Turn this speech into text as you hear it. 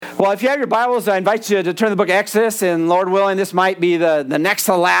Well, if you have your Bibles, I invite you to turn the book of Exodus, and Lord willing, this might be the next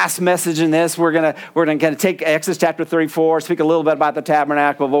to last message in this. We're gonna take Exodus chapter 34, speak a little bit about the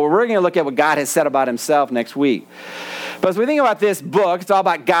tabernacle, but we're going to look at what God has said about himself next week. But as we think about this book, it's all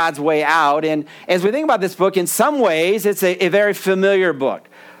about God's way out, and as we think about this book, in some ways, it's a very familiar book.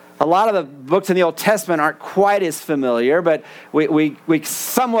 A lot of the books in the Old Testament aren't quite as familiar, but we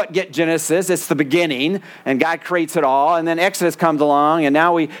somewhat get Genesis. It's the beginning, and God creates it all. And then Exodus comes along, and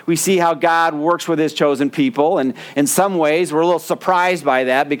now we see how God works with his chosen people. And in some ways, we're a little surprised by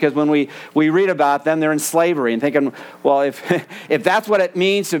that, because when we read about them, they're in slavery. And thinking, well, if that's what it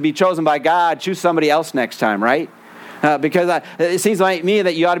means to be chosen by God, choose somebody else next time, right? Because it seems like me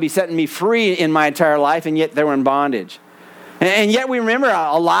that you ought to be setting me free in my entire life, and yet they were in bondage. And yet we remember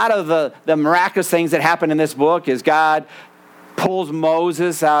a lot of the miraculous things that happen in this book as God pulls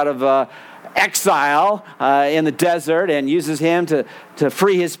Moses out of exile in the desert and uses him to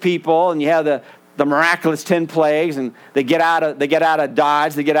free his people. And you have the miraculous 10 plagues, and they get out of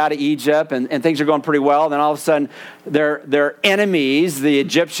Dodge, they get out of Egypt, and things are going pretty well. Then all of a sudden, their enemies, the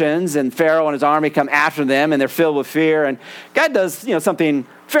Egyptians and Pharaoh and his army, come after them, and they're filled with fear. And God does something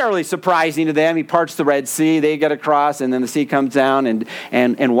fairly surprising to them. He parts the Red Sea, they get across, and then the sea comes down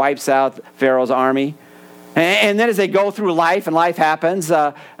and wipes out Pharaoh's army. And then as they go through life and life happens,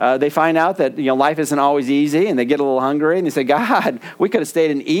 they find out that life isn't always easy, and they get a little hungry, and they say, God, we could have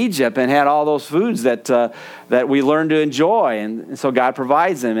stayed in Egypt and had all those foods that we learned to enjoy. And so God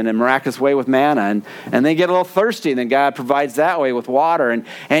provides them in a miraculous way with manna. And they get a little thirsty, and then God provides that way with water. And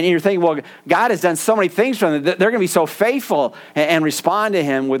you're thinking, well, God has done so many things for them. They're going to be so faithful and respond to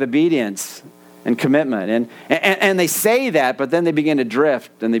him with obedience and commitment. And they say that, but then they begin to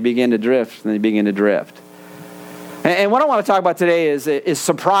drift, and they begin to drift, and they begin to drift. And what I want to talk about today is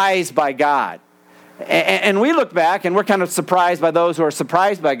surprised by God. And we look back, and we're kind of surprised by those who are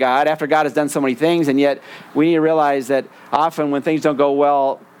surprised by God after God has done so many things, and yet we need to realize that often when things don't go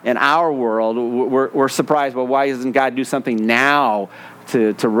well in our world, we're surprised, well, why doesn't God do something now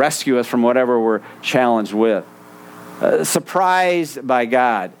to rescue us from whatever we're challenged with? Surprised by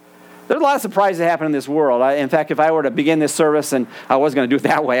God. There's a lot of surprises that happen in this world. In fact, if I were to begin this service, and I was going to do it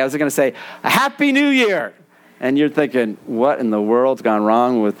that way, I was going to say, Happy New Year! And you're thinking, what in the world's gone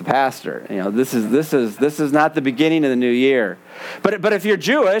wrong with the pastor? This is not the beginning of the new year. But if you're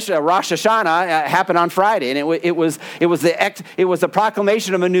Jewish, Rosh Hashanah happened on Friday, and it was the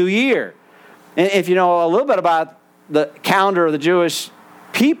proclamation of a new year. And if you know a little bit about the calendar of the Jewish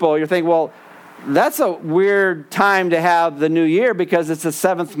people, you're thinking, well, that's a weird time to have the new year because it's the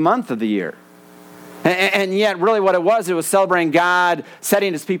 7th month of the year. And yet, really what it was celebrating God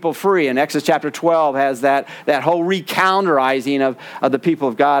setting his people free. And Exodus chapter 12 has that whole recalendarizing of the people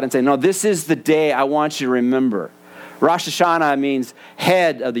of God and saying, no, this is the day I want you to remember. Rosh Hashanah means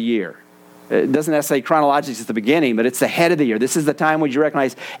head of the year. It doesn't necessarily chronologically it's the beginning, but it's the head of the year. This is the time when you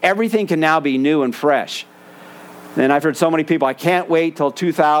recognize everything can now be new and fresh. And I've heard so many people, I can't wait till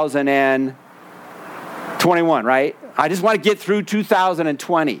 2021, right? I just want to get through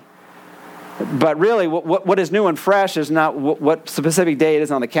 2020. But really, what is new and fresh is not what specific day it is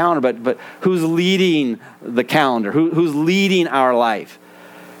on the calendar, but who's leading the calendar, who's leading our life.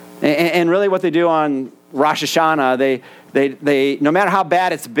 And really what they do on Rosh Hashanah, they no matter how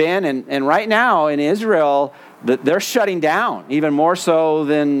bad it's been, and right now in Israel, they're shutting down, even more so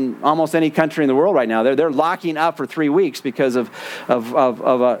than almost any country in the world right now. They're locking up for 3 weeks because of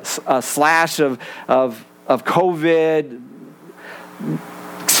a slash of COVID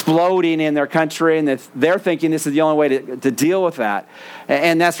exploding in their country, and they're thinking this is the only way to deal with that.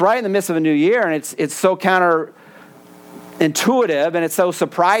 And that's right in the midst of a new year, and it's so counterintuitive, and it's so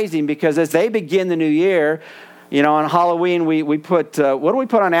surprising because as they begin the new year, on Halloween we put, what do we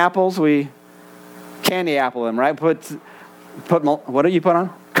put on apples? We candy apple them, right? Put what do you put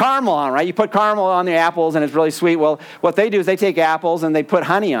on? Caramel on, right? You put caramel on the apples, and it's really sweet. Well, what they do is they take apples and they put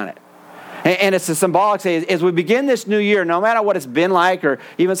honey on it. And it's a symbolic say, as we begin this new year, no matter what it's been like or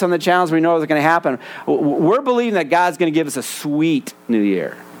even some of the challenges we know are going to happen, we're believing that God's going to give us a sweet new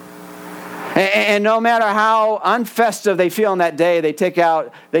year. And no matter how unfestive they feel on that day, they take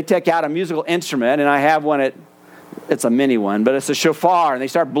out a musical instrument, and I have one it's a mini one, but it's a shofar, and they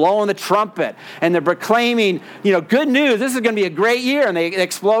start blowing the trumpet, and they're proclaiming, good news, this is going to be a great year, and they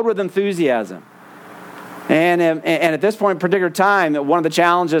explode with enthusiasm. And at this point in particular time, one of the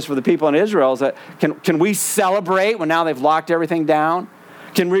challenges for the people in Israel is that can we celebrate when now they've locked everything down?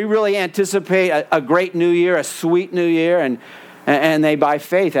 Can we really anticipate a great new year, a sweet new year? And they, by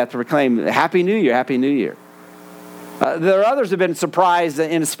faith, have to proclaim, Happy New Year, Happy New Year. There are others who have been surprised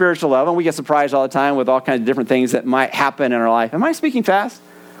in a spiritual level, and we get surprised all the time with all kinds of different things that might happen in our life. Am I speaking fast?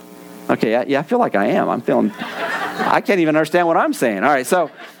 Okay, yeah, I feel like I am. I can't even understand what I'm saying. All right, so,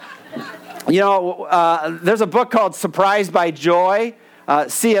 there's a book called Surprised by Joy.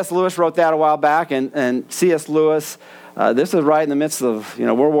 C.S. Lewis wrote that a while back, and C.S. Lewis, this is right in the midst of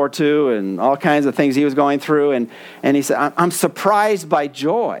World War II and all kinds of things he was going through, and he said, I'm surprised by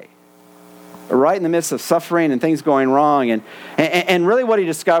joy, right in the midst of suffering and things going wrong, and really what he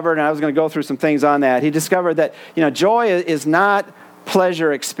discovered, and I was going to go through some things on that, he discovered that joy is not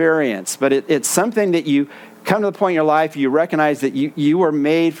pleasure experience, but it's something that you come to the point in your life you recognize that you were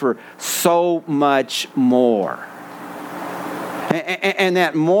made for so much more. And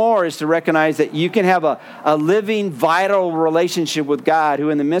that more is to recognize that you can have a living, vital relationship with God, who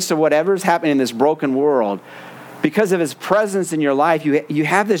in the midst of whatever is happening in this broken world, because of his presence in your life, you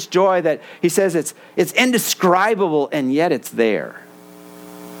have this joy that he says it's indescribable, and yet it's there.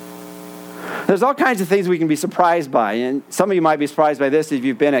 There's all kinds of things we can be surprised by, and some of you might be surprised by this if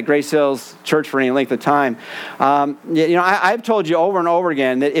you've been at Grace Hills Church for any length of time. I've told you over and over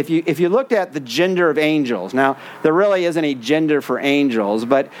again that if you looked at the gender of angels, now there really isn't a gender for angels,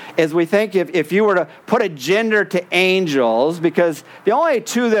 but as we think if you were to put a gender to angels, because the only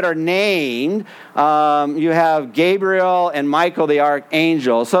two that are named, you have Gabriel and Michael the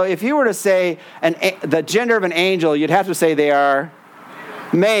archangel. So if you were to say the gender of an angel, you'd have to say they are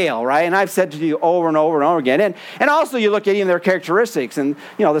male, right? And I've said to you over and over and over again. And also you look at even their characteristics, and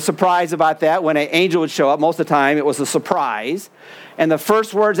the surprise about that, when an angel would show up, most of the time it was a surprise. And the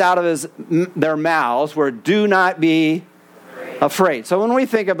first words out of their mouths were, "Do not be afraid." So when we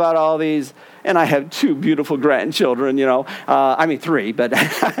think about all these, and I have two beautiful grandchildren, three, but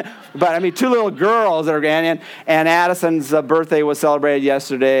but two little girls that are and Addison's birthday was celebrated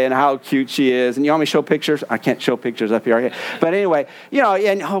yesterday, and how cute she is. And you want me to show pictures? I can't show pictures up here. But anyway,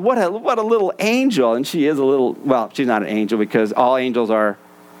 and what a little angel. And she is a little, well, she's not an angel because all angels are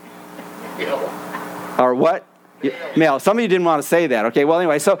what? Male. Some of you didn't want to say that. Okay, well,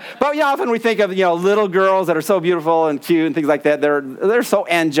 anyway, but often we think of, little girls that are so beautiful and cute and things like that. They're so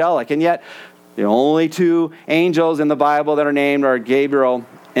angelic, and yet the only two angels in the Bible that are named are Gabriel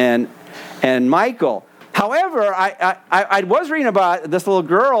and Michael. However, I was reading about this little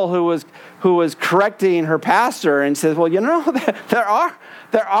girl who was correcting her pastor and says, well,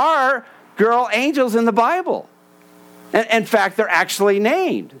 there are girl angels in the Bible. And in fact, they're actually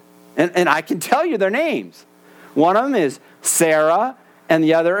named. And I can tell you their names. One of them is Sarah, and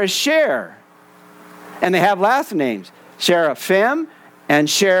the other is Cher. And they have last names, Seraphim and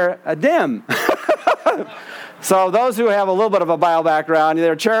Sheradim. So those who have a little bit of a Bible background,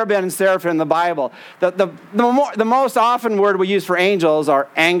 they're cherubim and seraphim in the Bible. The most often word we use for angels are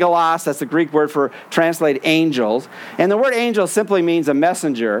angelos. That's the Greek word for translated angels. And the word angel simply means a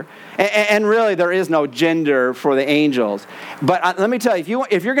messenger. And really, there is no gender for the angels. But let me tell you,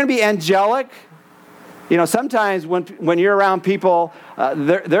 if you're going to be angelic, sometimes when you're around people,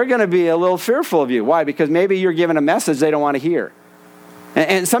 they're going to be a little fearful of you. Why? Because maybe you're giving a message they don't want to hear.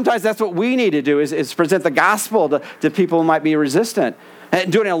 And sometimes that's what we need to do is present the gospel to people who might be resistant.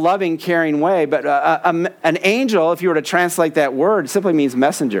 And do it in a loving, caring way. But an angel, if you were to translate that word, simply means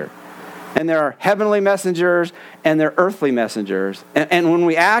messenger. And there are heavenly messengers and there are earthly messengers. And when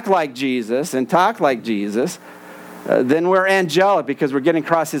we act like Jesus and talk like Jesus, then we're angelic because we're getting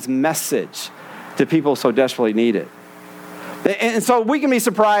across his message to people who so desperately need it. And so we can be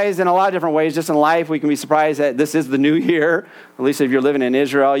surprised in a lot of different ways. Just in life, we can be surprised that this is the new year, at least if you're living in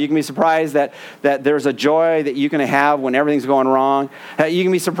Israel. You can be surprised that there's a joy that you can have when everything's going wrong. You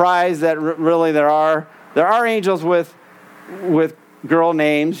can be surprised that really there are angels with girl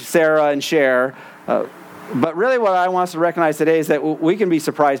names, Sarah and Cher. But really what I want us to recognize today is that we can be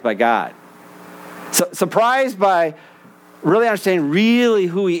surprised by God. So, surprised by really understanding really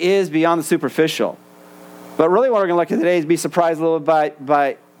who he is beyond the superficial. But really what we're going to look at today is be surprised a little bit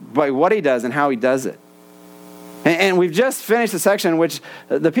by what he does and how he does it. And we've just finished a section in which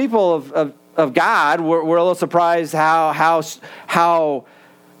the people of God were a little surprised how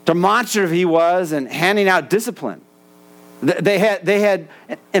demonstrative he was in handing out discipline. They had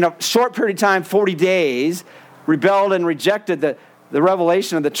in a short period of time, 40 days, rebelled and rejected the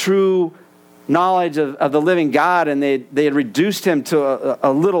revelation of the true knowledge of the living God, and they had reduced him to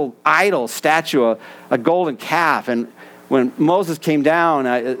a little idol statue, a golden calf. And when Moses came down,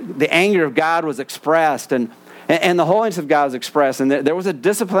 the anger of God was expressed, and the holiness of God was expressed, and there was a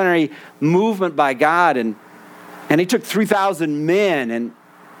disciplinary movement by God, and he took 3,000 men,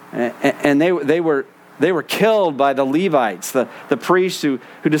 and they were killed by the Levites, the priests who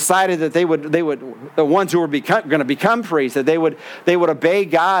decided that they would the ones who were going to become priests, that they would obey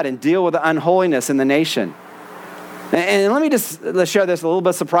God and deal with the unholiness in the nation. And let's share this, a little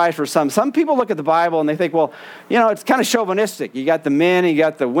bit of surprise for some. Some people look at the Bible and they think, well, it's kind of chauvinistic. You got the men, and you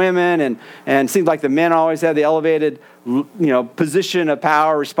got the women, and it seems like the men always have the elevated, position of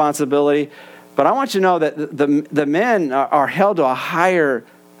power, responsibility. But I want you to know that the men are held to a higher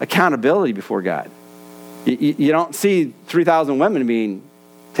accountability before God. You don't see 3,000 women being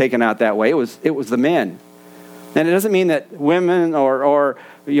taken out that way. It was the men. And it doesn't mean that women or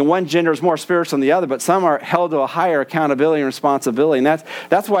one gender is more spiritual than the other, but some are held to a higher accountability and responsibility. And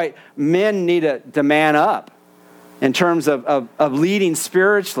that's why men need to man up in terms of leading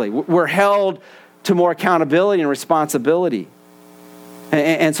spiritually. We're held to more accountability and responsibility.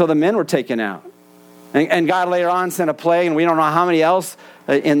 And so the men were taken out. And God later on sent a plague, and we don't know how many else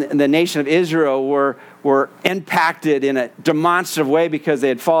in the nation of Israel were impacted in a demonstrative way because they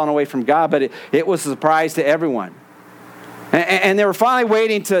had fallen away from God, but it was a surprise to everyone. And they were finally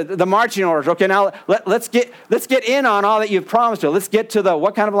waiting to the marching orders. Okay, now let's get in on all that you've promised to. Let's get to the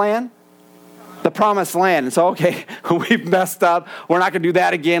what kind of land? The promised land. And so, okay, we've messed up. We're not going to do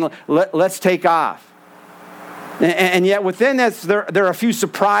that again. Let's take off. And yet within this, there are a few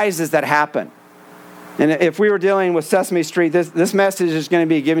surprises that happen. And if we were dealing with Sesame Street, this message is going to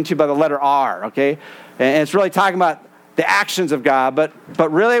be given to you by the letter R, okay? And it's really talking about the actions of God.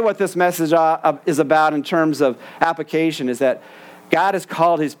 But really what this message is about in terms of application is that God has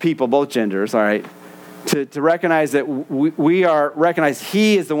called his people, both genders, all right, to recognize that recognize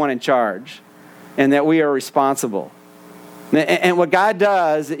he is the one in charge and that we are responsible. And what God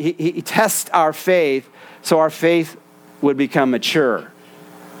does, he tests our faith so our faith would become mature.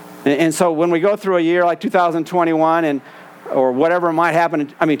 And so when we go through a year like 2021 or whatever might happen,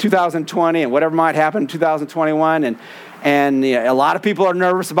 2020 and whatever might happen in 2021, and a lot of people are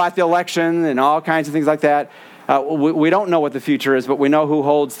nervous about the election and all kinds of things like that. We don't know what the future is, but we know who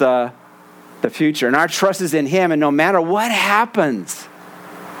holds the future. And our trust is in him, and no matter what happens,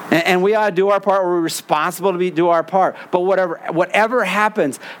 and we ought to do our part, we're responsible to do our part. But whatever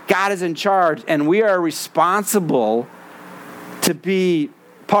happens, God is in charge, and we are responsible to be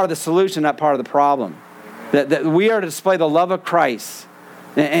part of the solution, not part of the problem. That we are to display the love of Christ.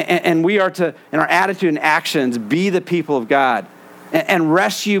 And we are to, in our attitude and actions, be the people of God. And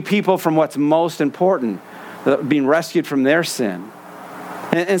rescue people from what's most important, being rescued from their sin.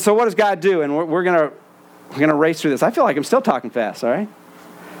 And so what does God do? And we're going to race through this. I feel like I'm still talking fast, all right?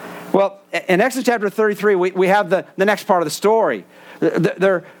 Well, in Exodus chapter 33, we have the next part of the story.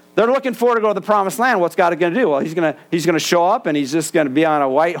 They're looking forward to go to the promised land. What's God going to do? Well, he's going to show up, and he's just going to be on a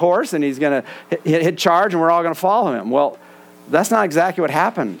white horse, and he's going to hit charge, and we're all going to follow him. Well, that's not exactly what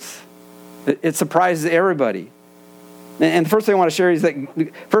happens. It surprises everybody. And the first thing I want to share is that,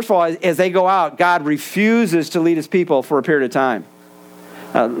 first of all, as they go out, God refuses to lead his people for a period of time.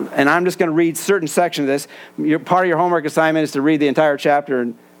 And I'm just going to read certain sections of this. Part of your homework assignment is to read the entire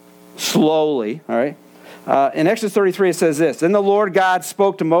chapter slowly, all right? In Exodus 33, it says this: Then the Lord God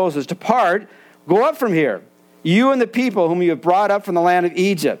spoke to Moses, "Depart, go up from here, you and the people whom you have brought up from the land of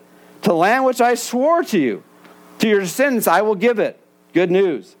Egypt, to the land which I swore to you. To your descendants I will give it." Good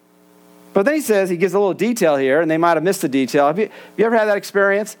news. But then he gives a little detail here, and they might have missed the detail. Have you ever had that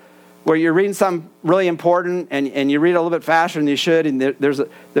experience where you're reading something really important, and you read it a little bit faster than you should, and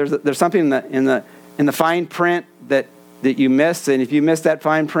there's something in the fine print that you missed, and if you missed that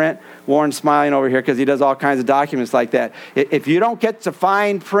fine print, Warren's smiling over here because he does all kinds of documents like that. If you don't get the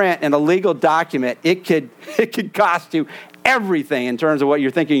fine print in a legal document, it could cost you everything in terms of what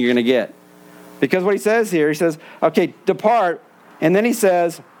you're thinking you're going to get. Because what he says here, he says, okay, depart, and then he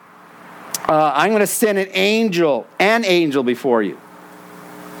says, I'm going to send an angel before you.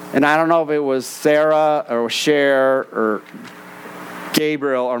 And I don't know if it was Sarah or Cher or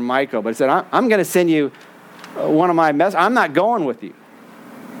Gabriel or Michael, but he said, I'm going to send you one of my messengers. I'm not going with you.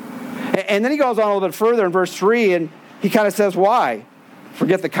 And then he goes on a little bit further in verse 3, and he kind of says why.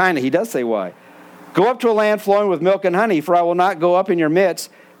 Forget the kind of, he does say why. Go up to a land flowing with milk and honey, for I will not go up in your midst.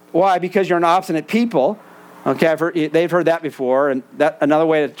 Why? Because you're an obstinate people. Okay, they've heard that before, and that another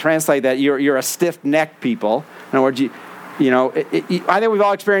way to translate that, you're a stiff-necked people. In other words, I think we've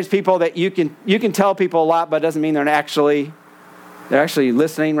all experienced people that you can tell people a lot, but it doesn't mean they're actually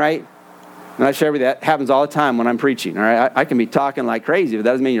listening, right? And I share with you, that happens all the time when I'm preaching. All right, I can be talking like crazy, but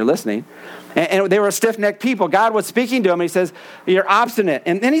that doesn't mean you're listening. And they were a stiff-necked people. God was speaking to them, and he says, "You're obstinate."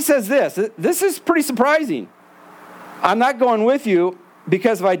 And then he says this. This is pretty surprising. "I'm not going with you,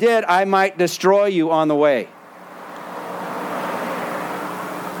 because if I did, I might destroy you on the way."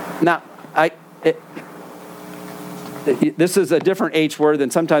 Now, this is a different H word than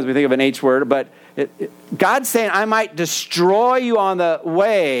sometimes we think of an H word, but God's saying, I might destroy you on the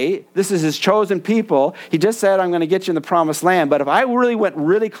way. This is his chosen people. He just said, I'm going to get you in the promised land. But if I really went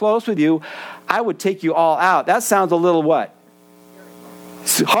really close with you, I would take you all out. That sounds a little what?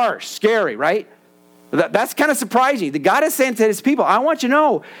 Harsh, scary, right? That's kind of surprising. God is saying to his people, I want you to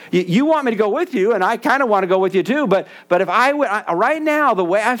know, you want me to go with you, and I kind of want to go with you too. But if right now, the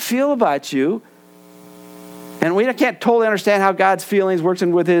way I feel about you, and we can't totally understand how God's feelings works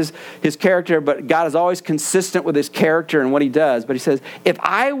in with his character, but God is always consistent with his character and what he does. But he says, if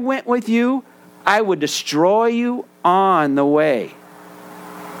I went with you, I would destroy you on the way.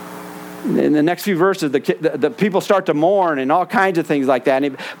 In the next few verses, the people start to mourn and all kinds of things like that.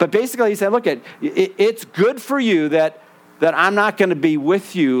 But basically he said, look, it's good for you that I'm not going to be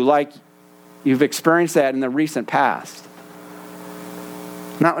with you like you've experienced that in the recent past.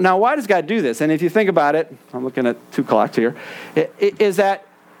 Now, why does God do this? And if you think about it, I'm looking at 2 clocks here, is that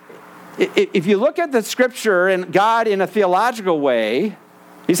if you look at the scripture and God in a theological way,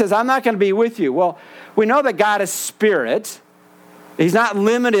 he says, I'm not going to be with you. Well, we know that God is spirit. He's not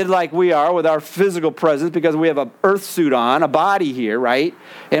limited like we are with our physical presence because we have an earth suit on, a body here, right?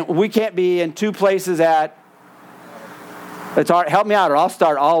 And we can't be in 2 places at, help me out or I'll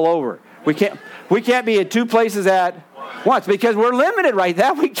start all over. We can't be in 2 places at once because we're limited right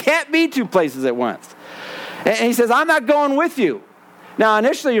now. We can't be 2 places at once. And he says, I'm not going with you. Now,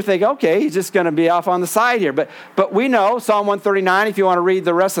 initially you're thinking, okay, he's just going to be off on the side here. But we know, Psalm 139, if you want to read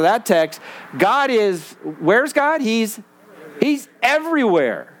the rest of that text, God is, where's God? He's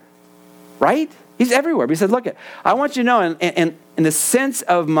everywhere, right? He's everywhere. But he said, look, I want you to know in the sense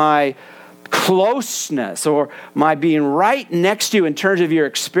of my closeness or my being right next to you in terms of your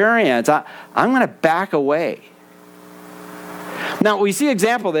experience, I'm going to back away. Now, we see an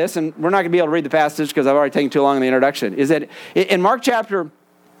example of this, and we're not going to be able to read the passage because I've already taken too long in the introduction, is that in Mark chapter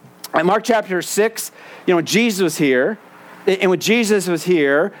 6, Jesus was here, and when Jesus was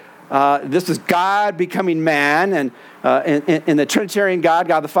here, this was God becoming man, and in the Trinitarian God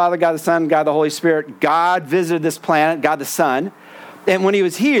the Father, God the Son, God the Holy Spirit, God visited this planet, God the Son, and when he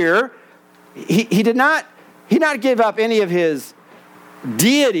was here, he did not give up any of his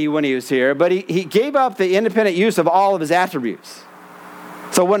deity when he was here, but he gave up the independent use of all of his attributes.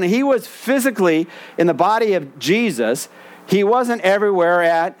 So when he was physically in the body of Jesus, he wasn't everywhere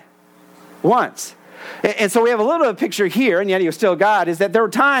at once. And so we have a little bit of a picture here, and yet he was still God, is that there were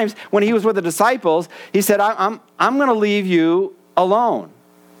times when he was with the disciples, he said, I'm going to leave you alone.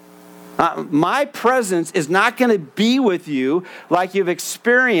 My presence is not going to be with you like you've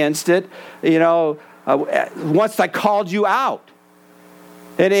experienced it, once I called you out.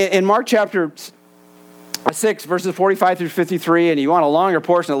 And in Mark chapter 6, verses 45 through 53, and you want a longer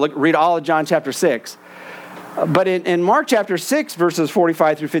portion, read all of John chapter 6. But in Mark chapter 6, verses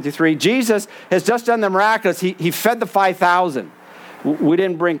 45 through 53, Jesus has just done the miraculous. He fed the 5,000. We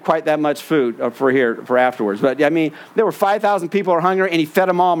didn't bring quite that much food for afterwards. But, there were 5,000 people who were hungry, and he fed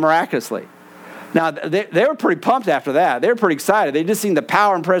them all miraculously. Now, they were pretty pumped after that. They were pretty excited. They'd just seen the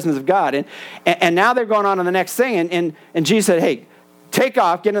power and presence of God. And now they're going on to the next thing. And Jesus said, hey, take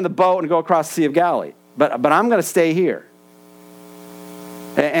off, get in the boat, and go across the Sea of Galilee. But I'm going to stay here.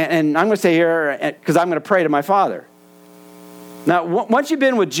 And I'm going to stay here because I'm going to pray to my Father. Now, once you've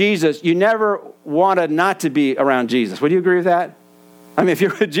been with Jesus, you never wanted not to be around Jesus. Would you agree with that? If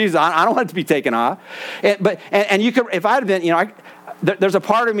you're with Jesus, I don't want it to be taken off. And you could, if I'd have been, there's a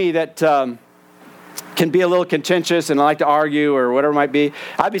part of me that can be a little contentious and like to argue or whatever it might be.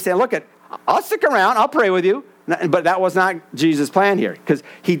 I'd be saying, look, I'll stick around. I'll pray with you. But that was not Jesus' plan here because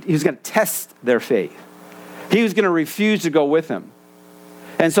he was going to test their faith. He was going to refuse to go with him.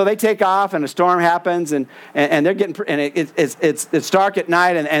 And so they take off, and a storm happens, and they're getting, and it's dark at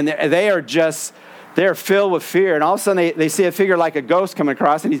night, and they're filled with fear. And all of a sudden they see a figure like a ghost coming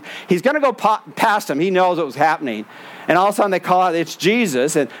across, and he's going to go past them. He knows what was happening. And all of a sudden they call out, it's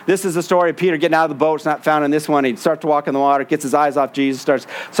Jesus. And this is the story of Peter getting out of the boat. It's not found in this one. He starts to walk in the water, gets his eyes off Jesus,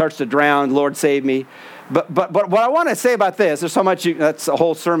 starts to drown. Lord, save me. But what I want to say about this, there's so much, that's a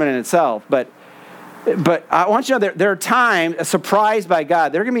whole sermon in itself, but I want you to know there are times, surprised by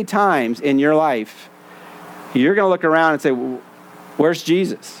God, there are going to be times in your life, you're going to look around and say, where's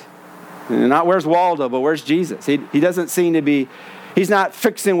Jesus? Not where's Waldo, but where's Jesus? He doesn't seem to be, he's not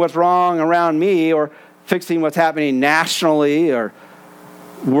fixing what's wrong around me or fixing what's happening nationally or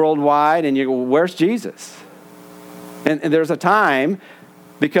worldwide, and you go, where's Jesus? And there's a time,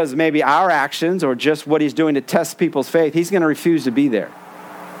 because maybe our actions or just what he's doing to test people's faith, he's going to refuse to be there.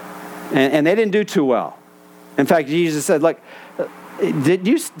 And they didn't do too well. In fact, Jesus said, look, didn't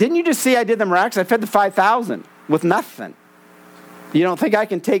you just see I did the miraculous? I fed the 5,000. with nothing? You don't think I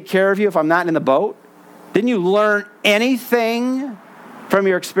can take care of you if I'm not in the boat? Didn't you learn anything from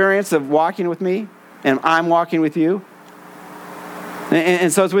your experience of walking with me and I'm walking with you?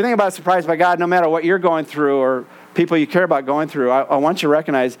 And so as we think about surprised by God, no matter what you're going through or people you care about going through, I want you to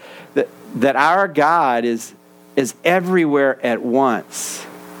recognize that our God is everywhere at once.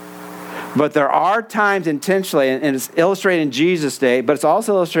 But there are times intentionally, and it's illustrated in Jesus' day, but it's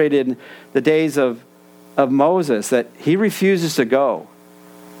also illustrated in the days of Moses, that he refuses to go.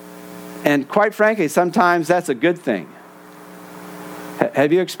 And quite frankly, sometimes that's a good thing.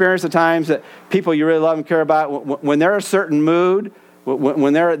 Have you experienced the times that people you really love and care about, when they're a certain mood,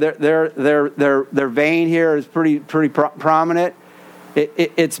 when their vein here is pretty prominent,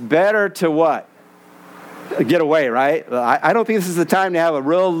 it's better to what? Get away, right? I don't think this is the time to have a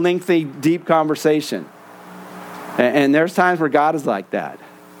real lengthy, deep conversation. And there's times where God is like that.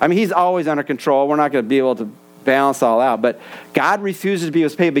 I mean, he's always under control. We're not going to be able to balance all out. But God refuses to be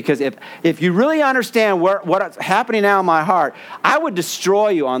with people because if you really understand what's happening now in my heart, I would destroy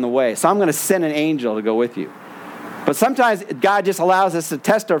you on the way. So I'm going to send an angel to go with you. But sometimes God just allows us to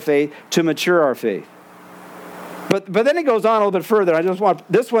test our faith, to mature our faith. But then it goes on a little bit further.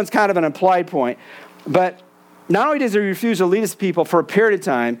 This one's kind of an implied point. But not only does he refuse to lead his people for a period of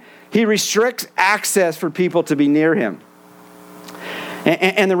time, he restricts access for people to be near him.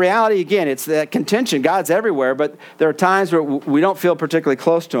 And the reality, again, it's that contention. God's everywhere, but there are times where we don't feel particularly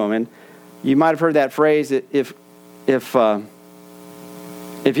close to him. And you might have heard that phrase, that if you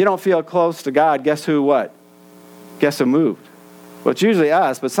don't feel close to God, guess who what? Guess who moved? Well, it's usually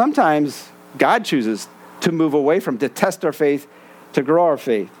us, but sometimes God chooses to move away from, to test our faith, to grow our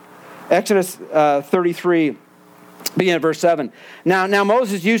faith. Exodus 33, beginning at verse 7. Now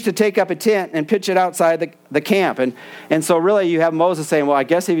Moses used to take up a tent and pitch it outside the camp. And so really you have Moses saying, well, I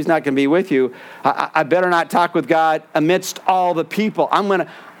guess if he's not going to be with you, I better not talk with God amidst all the people. I'm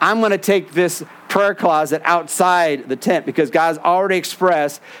going to take this prayer closet outside the tent because God's already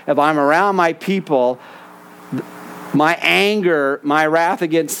expressed, if I'm around my people, my anger, my wrath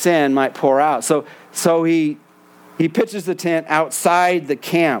against sin might pour out. So he pitches the tent outside the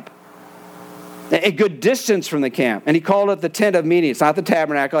camp, a good distance from the camp. And he called it the tent of meeting. It's not the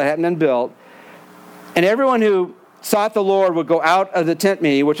tabernacle. It hadn't been built. And everyone who sought the Lord would go out of the tent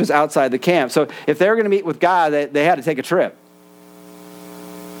meeting, which was outside the camp. So if they were going to meet with God, they had to take a trip.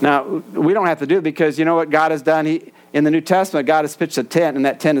 Now, we don't have to do it because you know what God has done? In the New Testament, God has pitched a tent, and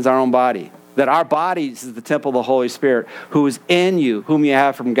that tent is our own body. That our bodies is the temple of the Holy Spirit, who is in you, whom you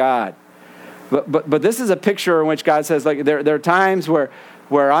have from God. But this is a picture in which God says, like, there are times where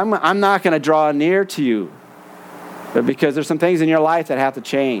I'm not going to draw near to you, but because there's some things in your life that have to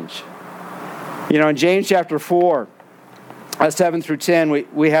change. You know, in James chapter 4, 7 through 10,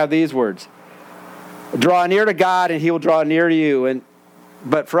 we have these words. Draw near to God and he will draw near to you.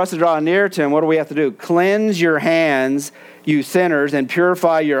 But for us to draw near to him, what do we have to do? Cleanse your hands, you sinners, and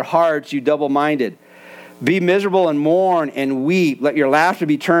purify your hearts, you double-minded. Be miserable and mourn and weep. Let your laughter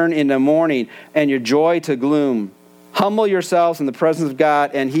be turned into mourning and your joy to gloom. Humble yourselves in the presence of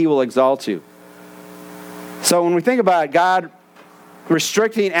God, and he will exalt you. So when we think about it, God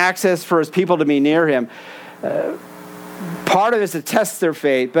restricting access for his people to be near him, part of it is to test their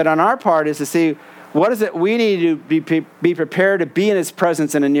faith, but on our part is to see what is it we need to be prepared to be in his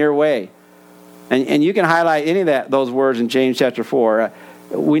presence in a near way. And you can highlight any of those words in James chapter 4.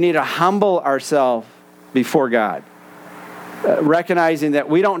 We need to humble ourselves before God. Recognizing that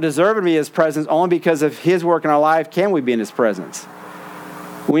we don't deserve to be in his presence, only because of his work in our life can we be in his presence.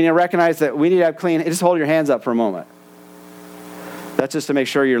 We need to recognize that we need to have clean. Just hold your hands up for a moment. That's just to make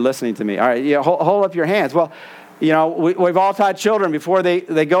sure you're listening to me. All right, hold up your hands. Well, you know, we've all taught children before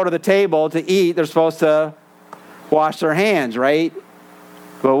they go to the table to eat, they're supposed to wash their hands, right?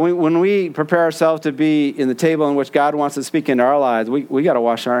 But when we prepare ourselves to be in the table in which God wants to speak into our lives, we got to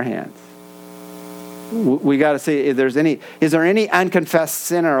wash our hands. We got to see is there any unconfessed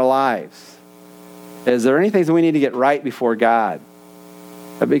sin in our lives? Is there any things that we need to get right before God?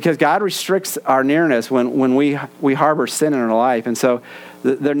 Because God restricts our nearness when we harbor sin in our life. And so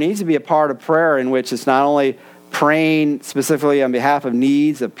there needs to be a part of prayer in which it's not only praying specifically on behalf of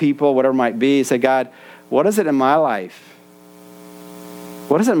needs of people, whatever it might be. Say, God, what is it in my life?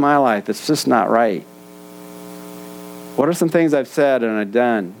 What is it in my life that's just not right? What are some things I've said and I've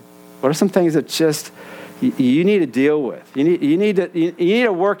done? What are some things that just you need to deal with? You need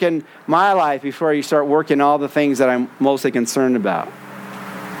to work in my life before you start working all the things that I'm mostly concerned about.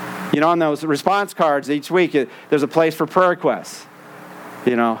 You know, on those response cards each week, there's a place for prayer requests.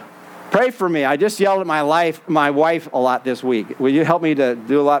 You know, pray for me. I just yelled at my wife a lot this week. Will you help me to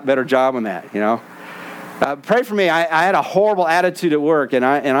do a lot better job on that? You know, Pray for me. I had a horrible attitude at work, and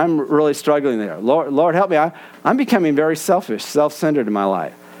I'm really struggling there. Lord, help me. I'm becoming very selfish, self-centered in my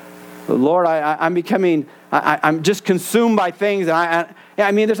life. Lord, I'm becoming, I'm just consumed by things. And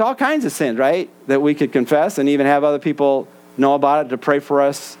I mean, there's all kinds of sins, right, that we could confess and even have other people know about it to pray for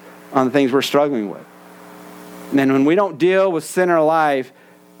us on the things we're struggling with. And when we don't deal with sin in our life,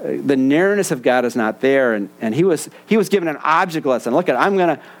 the nearness of God is not there. And he was given an object lesson. Look, I'm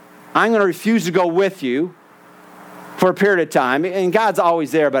going to refuse to go with you for a period of time. And God's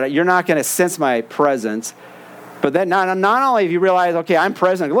always there, but you're not going to sense my presence. But then not only have you realized, okay, I'm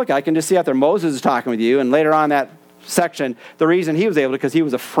present. Look, I can just see out there Moses is talking with you. And later on that section, the reason he was able to, because he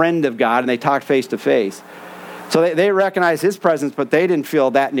was a friend of God and they talked face to face. So they recognized his presence, but they didn't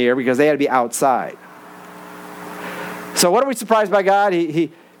feel that near because they had to be outside. So what are we surprised by God?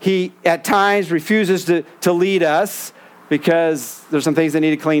 He at times refuses to lead us because there's some things that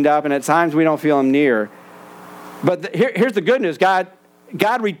need cleaned up, and at times we don't feel him near. But here's the good news. God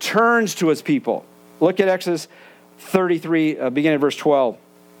returns to his people. Look at Exodus 33, beginning at verse 12.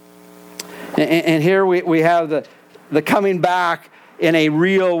 And here we have the coming back in a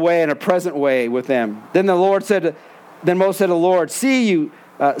real way, in a present way with them. Then Moses said to the Lord, see you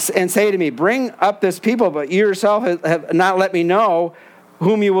and say to me, bring up this people, but you yourself have not let me know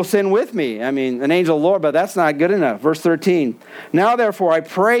whom you will send with me. I mean, an angel of the Lord, but that's not good enough. Verse 13. Now, therefore, I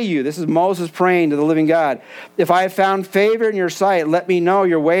pray you, this is Moses praying to the living God, if I have found favor in your sight, let me know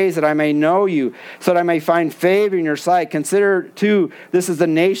your ways that I may know you, so that I may find favor in your sight. Consider, too, this is the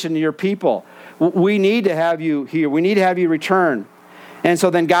nation of your people. We need to have you here. We need to have you return. And so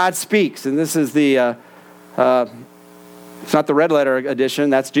then God speaks, and this is the, it's not the red letter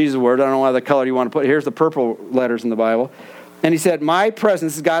edition, that's Jesus' word. I don't know what other color you want to put. Here's the purple letters in the Bible. And he said, my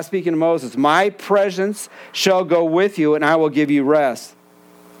presence, this is God speaking to Moses, my presence shall go with you, and I will give you rest.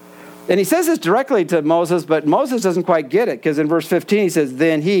 And he says this directly to Moses, but Moses doesn't quite get it, because in verse 15 he says,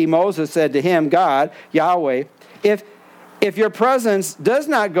 then Moses said to him, God, Yahweh, if your presence does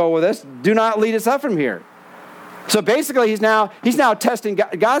not go with us, do not lead us up from here. So basically he's now testing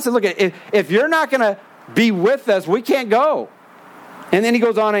God. God said, look, if you're not going to be with us, we can't go. And then he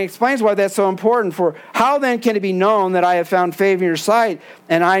goes on and explains why that's so important. For how then can it be known that I have found favor in your sight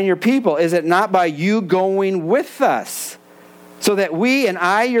and I in your people? Is it not by you going with us? So that we and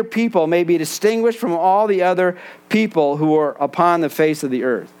I, your people, may be distinguished from all the other people who are upon the face of the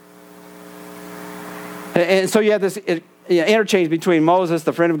earth. And so you have this interchange between Moses,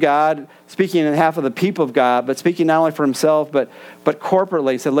 the friend of God, speaking on behalf of the people of God, but speaking not only for himself, but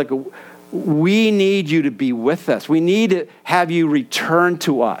corporately. He said, look, we need you to be with us. We need to have you return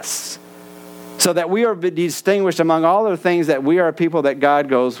to us so that we are distinguished among all the things that we are a people that God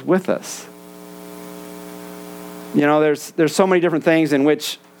goes with us. You know, there's so many different things in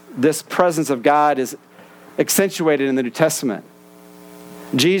which this presence of God is accentuated in the New Testament.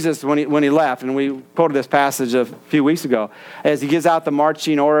 Jesus, when he left, and we quoted this passage a few weeks ago, as he gives out the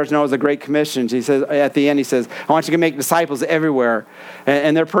marching orders known as the Great Commission, he says, at the end, he says, I want you to make disciples everywhere.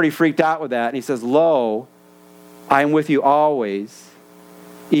 And they're pretty freaked out with that. And he says, lo, I am with you always,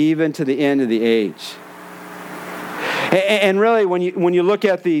 even to the end of the age. And really, when you look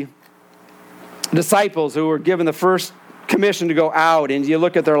at the disciples who were given the first commission to go out, and you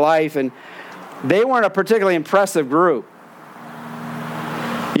look at their life, and they weren't a particularly impressive group.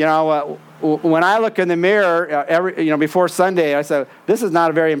 You know, when I look in the mirror before Sunday, I say, this is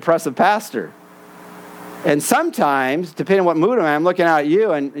not a very impressive pastor. And sometimes, depending on what mood I'm looking out at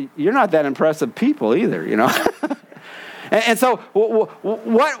you, and you're not that impressive people either, you know. and so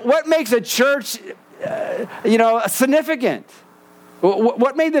what makes a church, significant?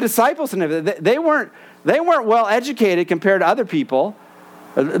 What made the disciples significant? They weren't well educated compared to other people.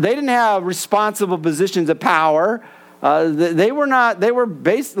 They didn't have responsible positions of power. They were not. They were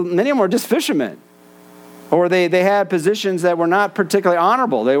many of them were just fishermen, or they had positions that were not particularly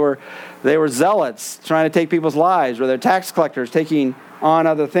honorable. They were zealots trying to take people's lives, or they're tax collectors taking on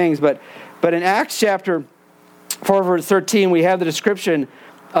other things. But in Acts chapter 4 verse 13, we have the description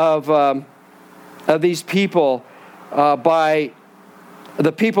of these people by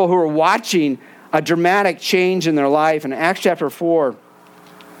the people who are watching a dramatic change in their life. In Acts chapter 4,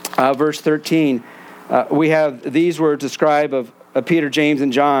 verse 13. We have these words described of Peter, James,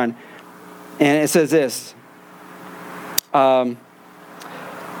 and John. And it says this. Now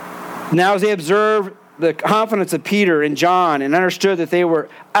as they observed the confidence of Peter and John and understood that they were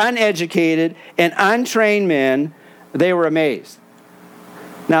uneducated and untrained men, they were amazed.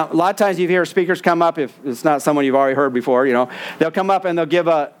 Now, a lot of times you hear speakers come up, if it's not someone you've already heard before, they'll come up and they'll give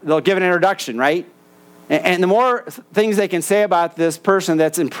an introduction, right? And the more things they can say about this person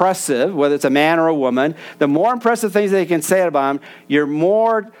that's impressive, whether it's a man or a woman, the more impressive things they can say about them, you're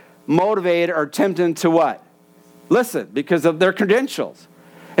more motivated or tempted to what? Listen, because of their credentials.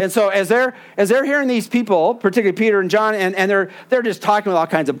 And so as they're hearing these people, particularly Peter and John, and they're just talking with all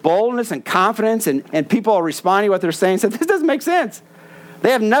kinds of boldness and confidence, and people are responding to what they're saying, so this doesn't make sense.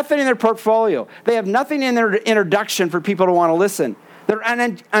 They have nothing in their portfolio. They have nothing in their introduction for people to want to listen. They're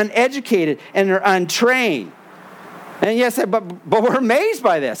uneducated and they're untrained. And yes, but we're amazed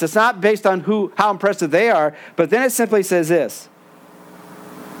by this. It's not based on how impressive they are, but then it simply says this.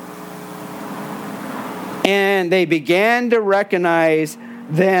 And they began to recognize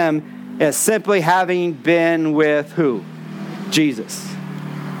them as simply having been with who? Jesus.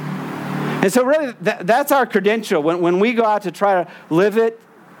 And so really, that's our credential. When we go out to try to live it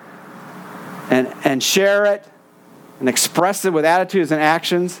and share it and express it with attitudes and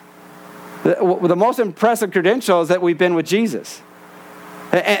actions, the most impressive credential is that we've been with Jesus.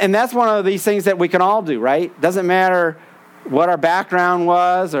 And that's one of these things that we can all do, right? Doesn't matter what our background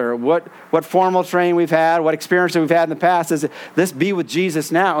was or what formal training we've had, what experience we've had in the past, is let's be with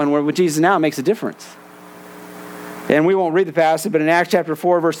Jesus now. And we're with Jesus now makes a difference. And we won't read the passage, but in Acts chapter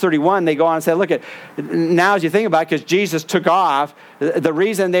 4, verse 31, they go on and say, look, now as you think about it, because Jesus took off, the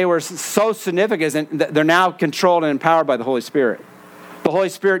reason they were so significant is that they're now controlled and empowered by the Holy Spirit. The Holy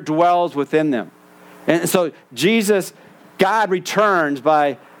Spirit dwells within them. And so God returns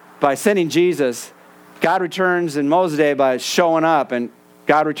by sending Jesus. God returns in Moses' day by showing up, and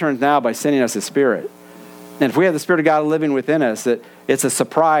God returns now by sending us His Spirit. And if we have the Spirit of God living within us, that it's a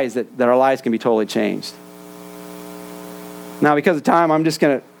surprise that our lives can be totally changed. Now, because of time, I'm just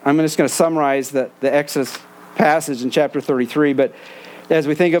going to summarize the Exodus passage in chapter 33. But as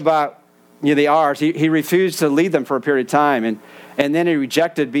we think about the R's, he refused to lead them for a period of time, and then he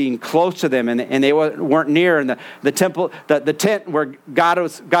rejected being close to them, and they weren't near. And the temple, the tent where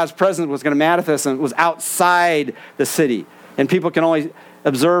God's presence was going to manifest, and was outside the city, and people can only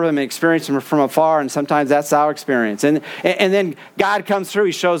observe him and experience him from afar, and sometimes that's our experience. And then God comes through,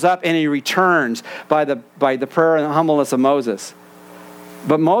 he shows up, and he returns by the prayer and humbleness of Moses.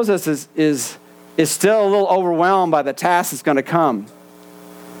 But Moses is still a little overwhelmed by the task that's going to come.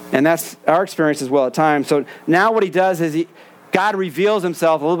 And that's our experience as well at times. So now what he does is God reveals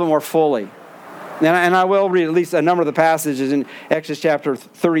himself a little bit more fully. And I will read at least a number of the passages in Exodus chapter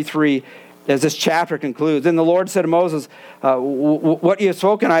 33 as this chapter concludes. Then the Lord said to Moses, what you have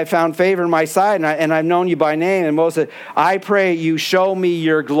spoken, I have found favor in my sight, and I've known you by name. And Moses said, I pray you show me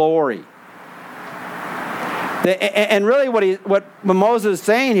your glory. And really what Moses is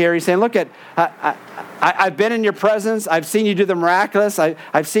saying here, he's saying, look, I've been in your presence. I've seen you do the miraculous.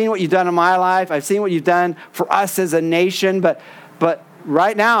 I've seen what you've done in my life. I've seen what you've done for us as a nation. But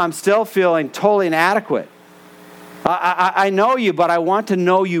right now I'm still feeling totally inadequate. I know you, but I want to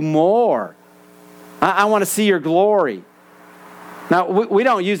know you more. I want to see your glory. Now, we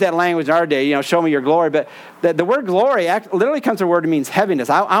don't use that language in our day, show me your glory. But the word glory literally comes from a word that means heaviness.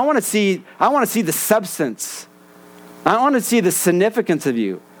 I want to see the substance. I want to see the significance of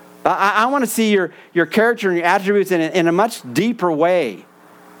you. I want to see your character and your attributes in a much deeper way.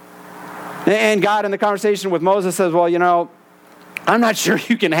 And God, in the conversation with Moses, says, well, I'm not sure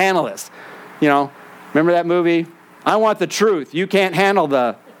you can handle this. Remember that movie? I want the truth. You can't handle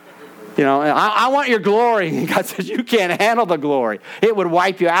I want your glory. And God says, you can't handle the glory. It would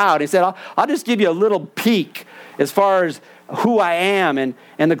wipe you out. He said, I'll just give you a little peek as far as who I am. And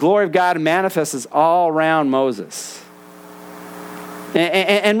the glory of God manifests all around Moses.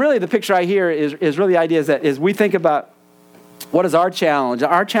 And really the picture I hear is really the idea is that as we think about what is our challenge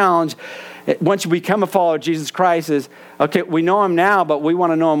once you become a follower of Jesus Christ is, okay, we know him now, but we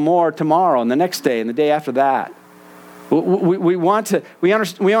want to know him more tomorrow and the next day and the day after that. We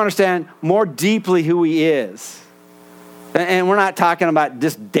understand more deeply who he is. And we're not talking about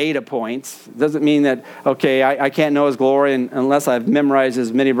just data points. It doesn't mean that, okay, I can't know his glory unless I've memorized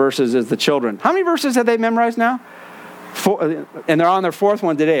as many verses as the children. How many verses have they memorized now? 4, and they're on their 4th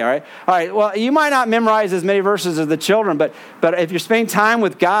one today, all right? All right, well, you might not memorize as many verses as the children, but if you're spending time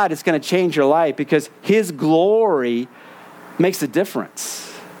with God, it's going to change your life because his glory makes a difference.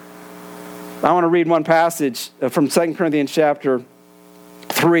 I want to read one passage from 2 Corinthians chapter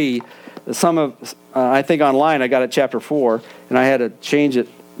 3. I think online I got it chapter 4, and I had to change it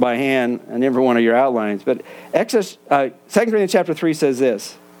by hand in every one of your outlines. But 2 Corinthians chapter 3 says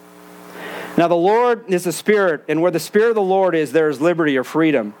this. Now the Lord is the Spirit, and where the Spirit of the Lord is, there is liberty or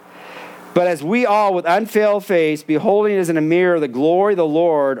freedom. But as we all with unveiled face, beholding as in a mirror the glory of the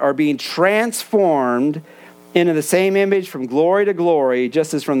Lord, are being transformed into the same image from glory to glory,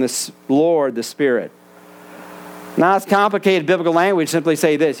 just as from the Lord the Spirit. Now, it's complicated biblical language. Simply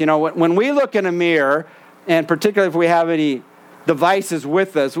say this. When we look in a mirror, and particularly if we have any devices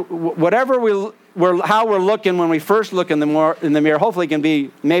with us, whatever how we're looking when we first look in the mirror, hopefully can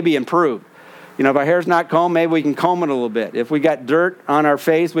be maybe improved. If our hair's not combed, maybe we can comb it a little bit. If we got dirt on our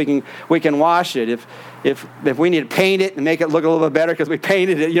face, we can wash it. If we need to paint it and make it look a little bit better because we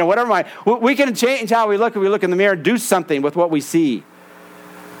painted it, whatever. We can change how we look if we look in the mirror and do something with what we see.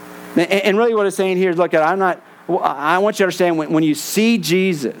 And really what it's saying here is, look, I want you to understand when you see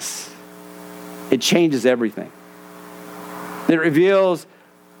Jesus, it changes everything. It reveals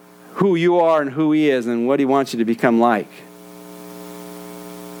who you are and who he is and what he wants you to become like.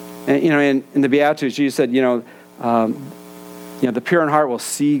 And, in the Beatitudes, Jesus said, the pure in heart will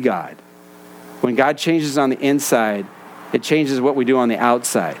see God. When God changes on the inside, it changes what we do on the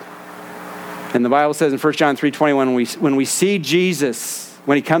outside. And the Bible says in 1 John 3:21, when we see Jesus,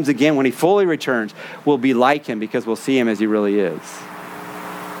 when he comes again, when he fully returns, we'll be like him because we'll see him as he really is.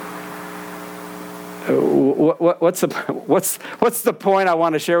 What's the point I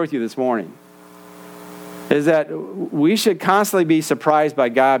want to share with you this morning? Is that we should constantly be surprised by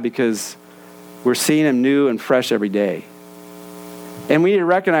God because we're seeing him new and fresh every day. And we need to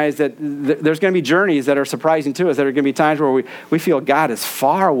recognize that there's going to be journeys that are surprising to us. There are going to be times where we feel God is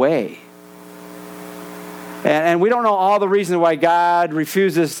far away. And we don't know all the reasons why God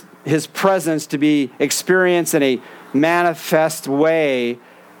refuses his presence to be experienced in a manifest way.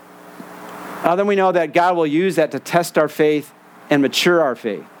 Other than we know that God will use that to test our faith and mature our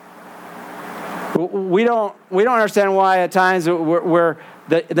faith. We don't understand why at times where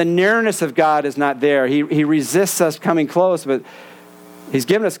the nearness of God is not there. He resists us coming close, but he's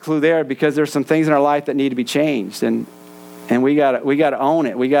given us a clue there because there's some things in our life that need to be changed, and we got to own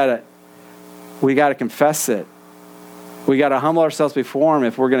it. We got to confess it. We got to humble ourselves before him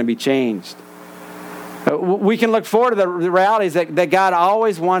if we're going to be changed. We can look forward to the realities that God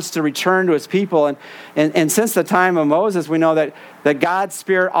always wants to return to his people. And since the time of Moses, we know that God's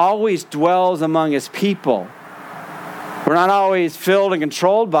Spirit always dwells among his people. We're not always filled and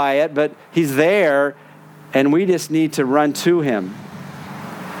controlled by it, but he's there, and we just need to run to him.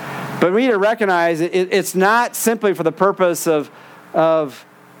 But we need to recognize it's not simply for the purpose of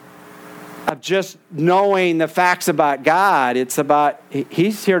just knowing the facts about God. It's about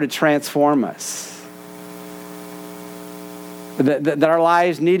he's here to transform us. That our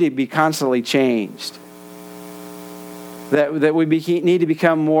lives need to be constantly changed. That we need to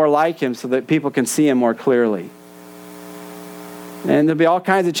become more like him so that people can see him more clearly. And there'll be all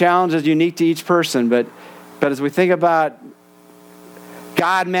kinds of challenges unique to each person, but as we think about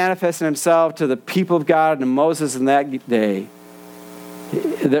God manifesting himself to the people of God and Moses in that day,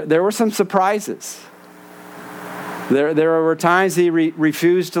 there were some surprises. There were times he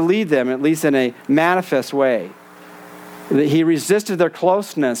refused to lead them, at least in a manifest way. He resisted their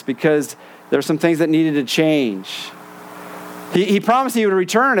closeness because there were some things that needed to change. He promised he would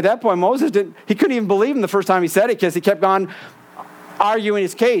return. At that point, Moses couldn't even believe him the first time he said it because he kept on arguing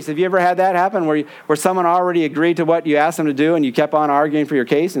his case. Have you ever had that happen where someone already agreed to what you asked them to do and you kept on arguing for your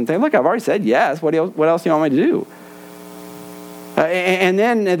case and saying, look, I've already said yes. What else do you want me to do? And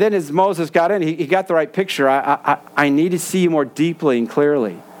then as Moses got in, he got the right picture. I need to see you more deeply and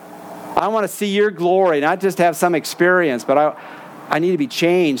clearly. I want to see your glory, not just have some experience, but I need to be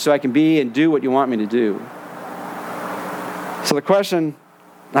changed so I can be and do what you want me to do. So the question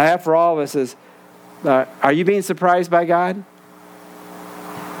I have for all of us is, are you being surprised by God?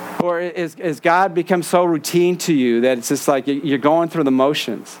 Or is God become so routine to you that it's just like you're going through the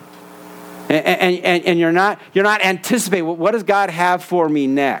motions? And you're not anticipating, what does God have for me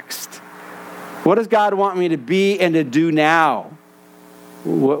next? What does God want me to be and to do now?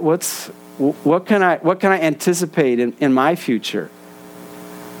 What can I anticipate in my future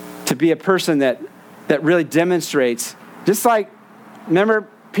to be a person that really demonstrates, just like, remember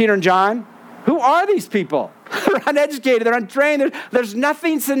Peter and John? Who are these people? They're uneducated, they're untrained, there's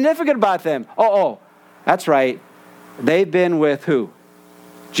nothing significant about them. Oh, that's right. They've been with who?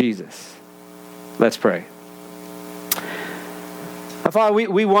 Jesus. Let's pray. Father,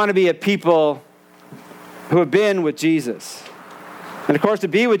 we want to be a people who have been with Jesus. And of course, to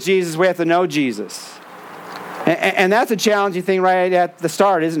be with Jesus, we have to know Jesus. And that's a challenging thing right at the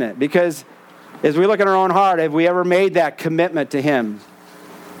start, isn't it? Because as we look at our own heart, have we ever made that commitment to him?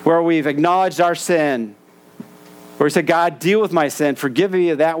 Where we've acknowledged our sin. Where we said, God, deal with my sin. Forgive me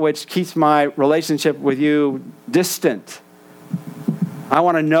of that which keeps my relationship with you distant. I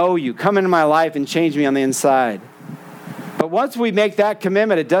want to know you. Come into my life and change me on the inside. But once we make that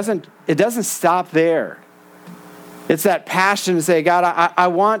commitment, it doesn't stop there. It's that passion to say, God, I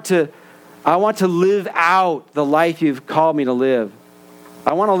want to I want to live out the life you've called me to live.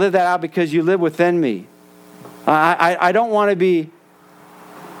 I want to live that out because you live within me. I don't want to be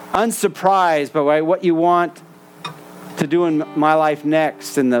unsurprised by what you want to do in my life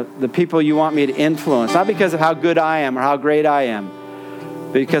next and the people you want me to influence. Not because of how good I am or how great I am,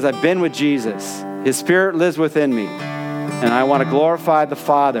 but because I've been with Jesus. His Spirit lives within me. And I want to glorify the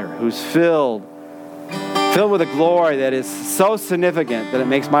Father who's filled with a glory that is so significant that it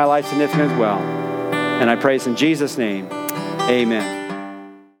makes my life significant as well. And I praise in Jesus' name. Amen.